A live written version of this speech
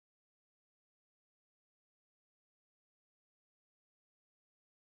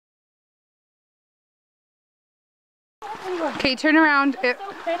Okay, turn around. It's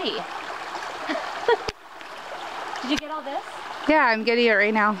so pretty. Did you get all this? Yeah, I'm getting it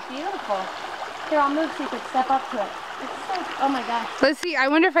right now. Beautiful. Here, I'll move so you can step up to it. It's so, oh my gosh. Let's see, I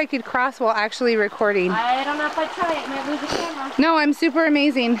wonder if I could cross while actually recording. I don't know if I try it. Might lose the camera. No, I'm super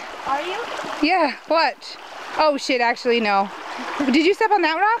amazing. Are you? Yeah, watch. Oh shit, actually no. Did you step on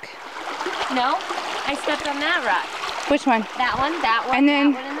that rock? No, I stepped on that rock. Which one? That one, and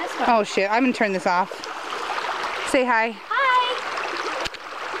then, that one, and this one. Oh shit, I'm gonna turn this off. Say hi. Hi.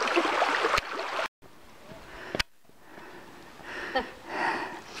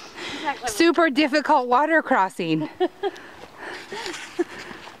 Super difficult water crossing.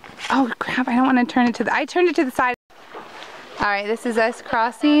 Oh crap, I don't want to turn it to the, I turned it to the side. All right, this is us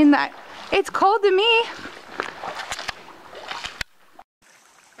crossing. It's cold to me.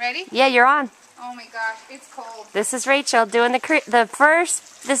 Ready? Yeah, you're on. Oh my gosh, it's cold. This is Rachel doing this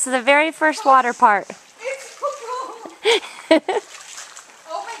is the very first water part. It's so cold.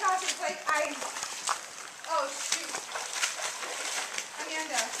 Oh my gosh, it's like ice. Oh shoot.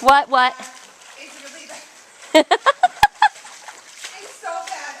 Amanda. What? It's really bad. It's so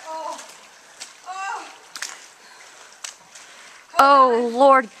bad. Oh. Oh,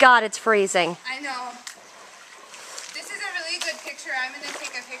 Lord God, it's freezing. I know. This is a really good picture. I'm going to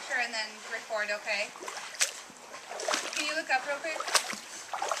take a picture and then record, okay? Can you look up real quick?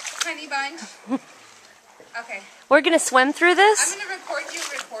 Honey bunch. Okay. We're going to swim through this? I'm going to record you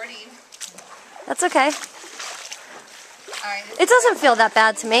recording. That's okay. Alright. It doesn't feel that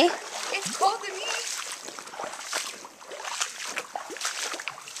bad to me. It's cold to me.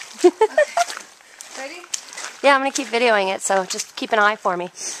 Okay. Ready? Yeah, I'm going to keep videoing it, so just keep an eye for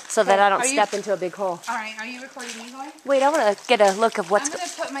me so that I don't step into a big hole. Alright, are you recording me going? Wait, I want to get a look of what's I'm going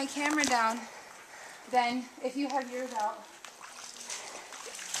to put my camera down. Then, if you have yours out.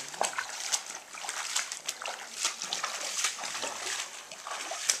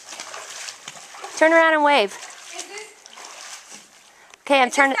 Turn around and wave. Is this? Okay,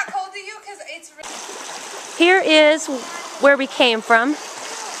 I'm turning. Is that cold to you? Because it's really... Here is where we came from.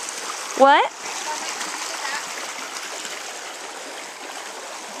 What?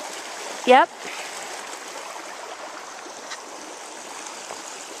 Yep.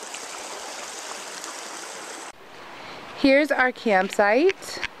 Here's our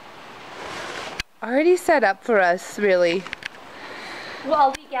campsite. Already set up for us, really.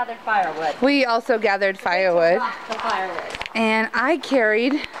 Well, we gathered firewood. We also gathered firewood. The firewood. And I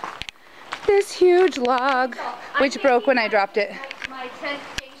carried this huge log, which broke when I dropped it. My tent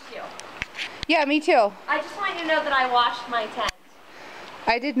case you. Yeah, me too. I just want you to know that I washed my tent.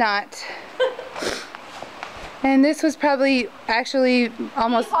 I did not. And this was probably actually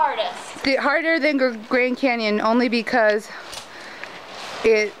almost The hardest. harder than Grand Canyon, only because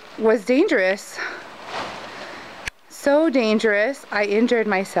it was dangerous. So dangerous, I injured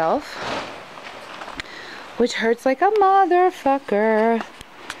myself, which hurts like a motherfucker.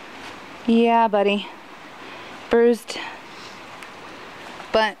 Yeah, buddy. Bruised.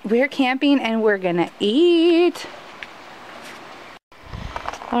 But we're camping and we're gonna eat.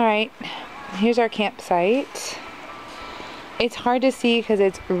 Alright, here's our campsite. It's hard to see because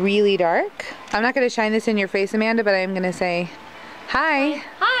it's really dark. I'm not gonna shine this in your face, Amanda, but I'm gonna say hi.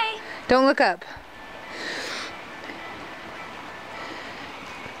 Hi. Don't look up.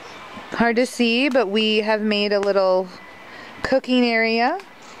 Hard to see, but we have made a little cooking area.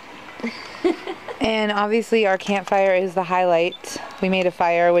 And obviously our campfire is the highlight. We made a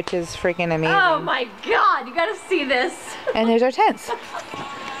fire, which is freaking amazing. Oh my God, you gotta see this. And there's our tents.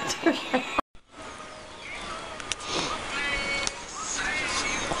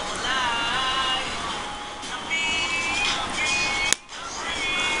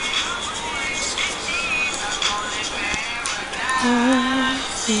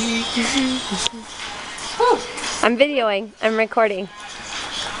 I'm videoing. I'm recording.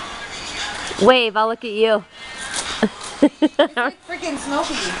 Wave, I'll look at you. It's like freaking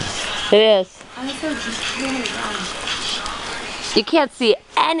smoky. It is. I'm so You can't see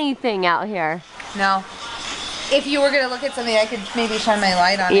anything out here. No. If you were going to look at something, I could maybe shine my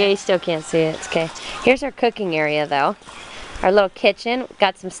light on Yeah, it. you still can't see it. It's okay. Here's our cooking area, though. Our little kitchen.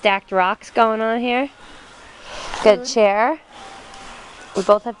 Got some stacked rocks going on here. Got a chair. We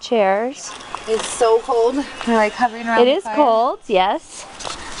both have chairs. It's so cold. We're like hovering around It the is fire. cold, yes.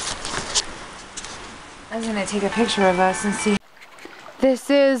 I was going to take a picture of us and see. This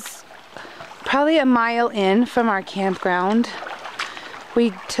is probably a mile in from our campground.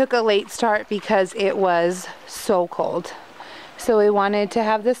 We took a late start because it was so cold. So we wanted to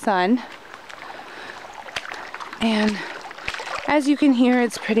have the sun. And as you can hear,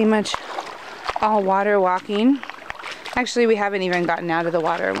 it's pretty much all water walking. Actually, we haven't even gotten out of the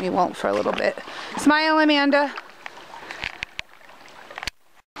water, and we won't for a little bit. Smile, Amanda.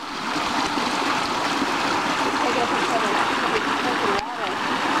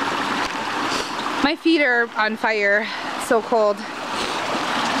 My feet are on fire. It's so cold.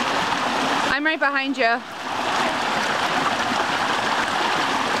 I'm right behind you.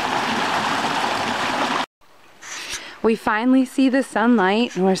 We finally see the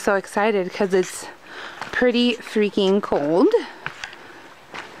sunlight, and we're so excited because it's pretty freaking cold.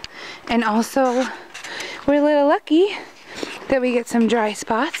 And also, we're a little lucky that we get some dry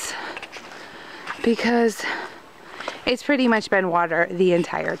spots because it's pretty much been water the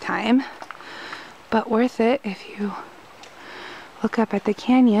entire time. But worth it if you look up at the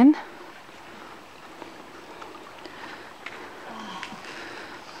canyon.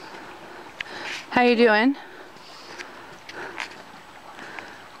 How you doing?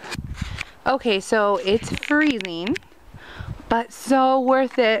 Okay, so it's freezing, but so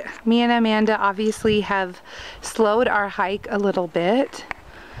worth it. Me and Amanda obviously have slowed our hike a little bit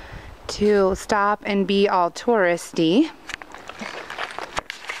to stop and be all touristy.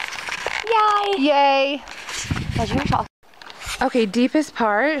 Yay! Yay! Pleasure. Okay, deepest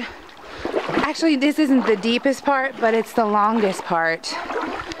part. Actually, this isn't the deepest part, but it's the longest part.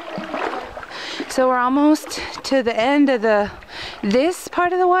 So we're almost to the end of this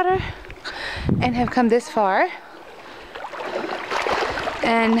part of the water and have come this far.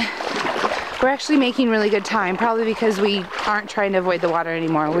 And we're actually making really good time, probably because we aren't trying to avoid the water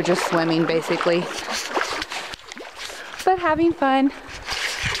anymore. We're just swimming, basically. But having fun.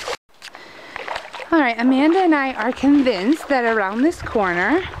 Alright, Amanda and I are convinced that around this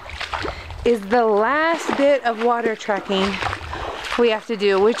corner is the last bit of water trekking we have to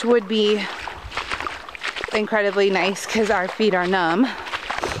do, which would be incredibly nice because our feet are numb.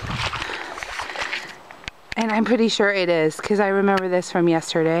 And I'm pretty sure it is because I remember this from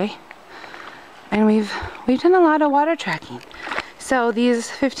yesterday. And we've done a lot of water trekking. So these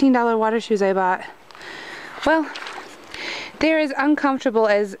 $15 water shoes I bought, well, they're as uncomfortable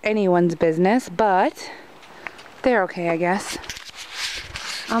as anyone's business, but they're okay, I guess.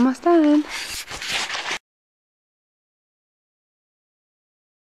 Almost done.